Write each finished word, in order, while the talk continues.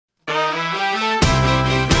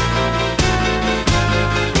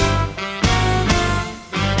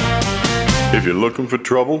If you're looking for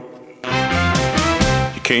trouble,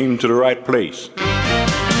 you came to the right place.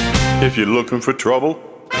 If you're looking for trouble,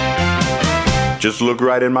 just look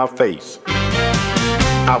right in my face.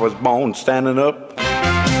 I was born standing up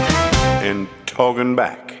and talking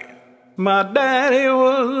back. My daddy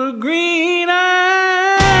was a green-eyed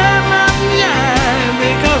mountain giant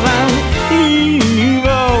because I'm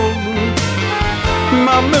evil.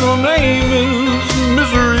 My middle name is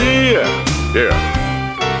Misery. Yeah.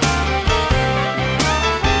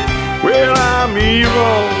 Well, I'm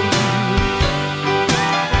evil,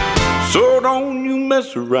 so don't you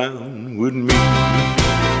mess around with me.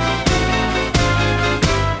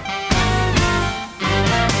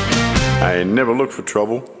 I ain't never looked for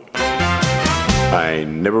trouble. I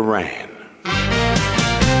ain't never ran.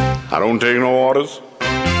 I don't take no orders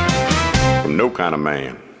from no kind of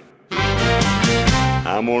man.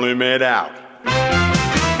 I'm only made out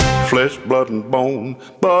flesh, blood, and bone.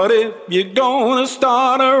 But if you're gonna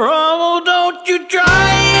start a rumble, don't you try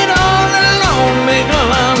it all alone, because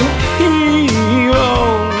I'm evil.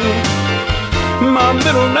 My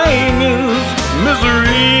middle name is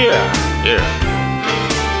Misery. Yeah.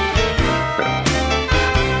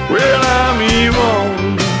 Well, I'm evil,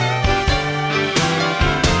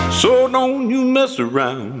 so don't you mess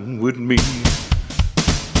around with me.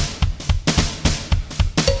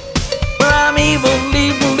 Well, I'm evil,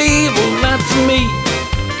 evil, evil, that's me.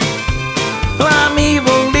 Well, I'm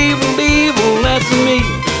evil, evil, evil, that's me.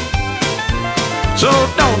 So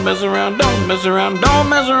don't mess around, don't mess around, don't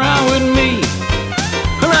mess around with me.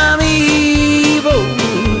 Well, I'm evil,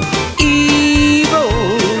 evil,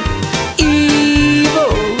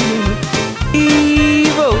 evil,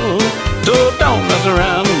 evil. So don't mess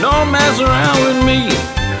around with me.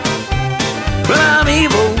 Well, I'm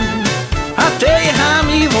evil, I tell you I'm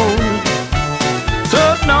evil. So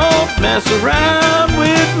don't mess around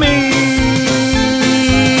with me.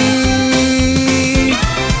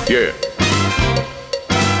 Yeah.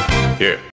 Yeah.